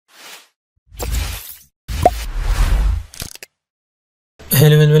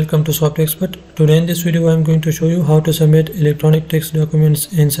Hello and welcome to Software Expert. Today in this video I am going to show you how to submit electronic text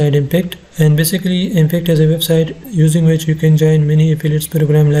documents inside Impact. And basically Impact is a website using which you can join many affiliates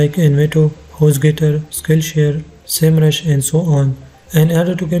program like Elementor, HostGator, Skillshare, SEMrush and so on. And in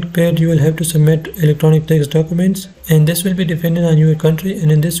order to get paid you will have to submit electronic text documents, and this will be dependent on your country.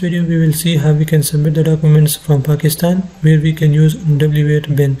 And in this video we will see how we can submit the documents from Pakistan, where we can use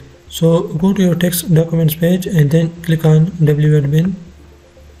W8 bin. So go to your text documents page and then click on W8 bin.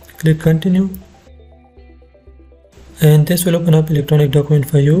 Click continue, and this will open up electronic document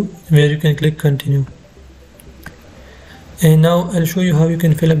for you where you can click continue. And now I'll show you how you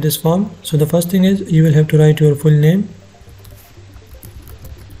can fill up this form. So the first thing is you will have to write your full name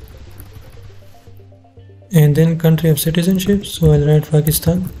and then country of citizenship. So I'll write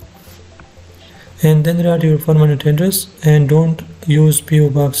Pakistan, and then write your permanent address and don't use PO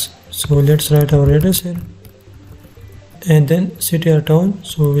box. So let's write our address here. And then city or town,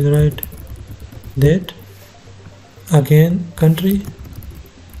 so we'll write that. Again country,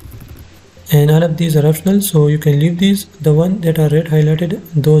 and all of these are optional, so you can leave these. The one that are red highlighted,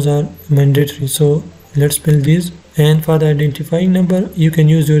 those are mandatory, so let's fill these. And for the identifying number you can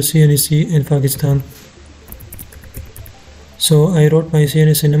use your CNC in Pakistan. So I wrote my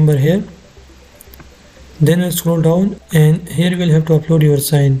CNC number here. Then we'll scroll down, and here you will have to upload your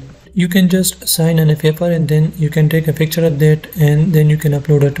sign. You can just sign on a paper and then you can take a picture of that and then you can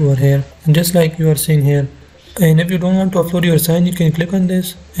upload it over here, and just like you are seeing here. And if you don't want to upload your sign, you can click on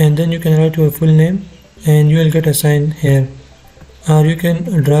this and then you can write your full name and you will get a sign here, or you can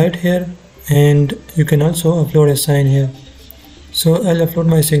draw it here and you can also upload a sign here. So I'll upload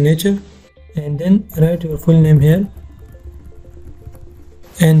my signature and then write your full name here,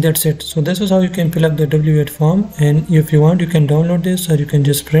 and that's it. So this is how you can fill up the W8 form, and if you want you can download this or you can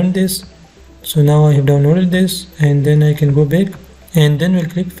just print this. So now I have downloaded this, and then I can go back and then we'll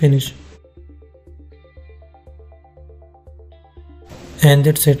click finish, and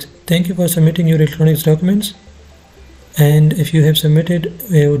that's it. Thank you for submitting your electronics documents, and if you have submitted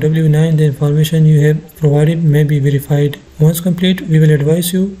a W9, the information you have provided may be verified. Once complete, we will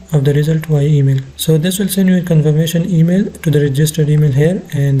advise you of the result via email. So this will send you a confirmation email to the registered email here,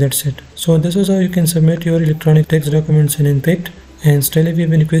 and that's it. So this is how you can submit your electronic text documents in Impact. And still, if you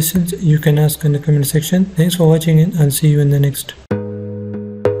have any questions, you can ask in the comment section. Thanks for watching, and I'll see you in the next.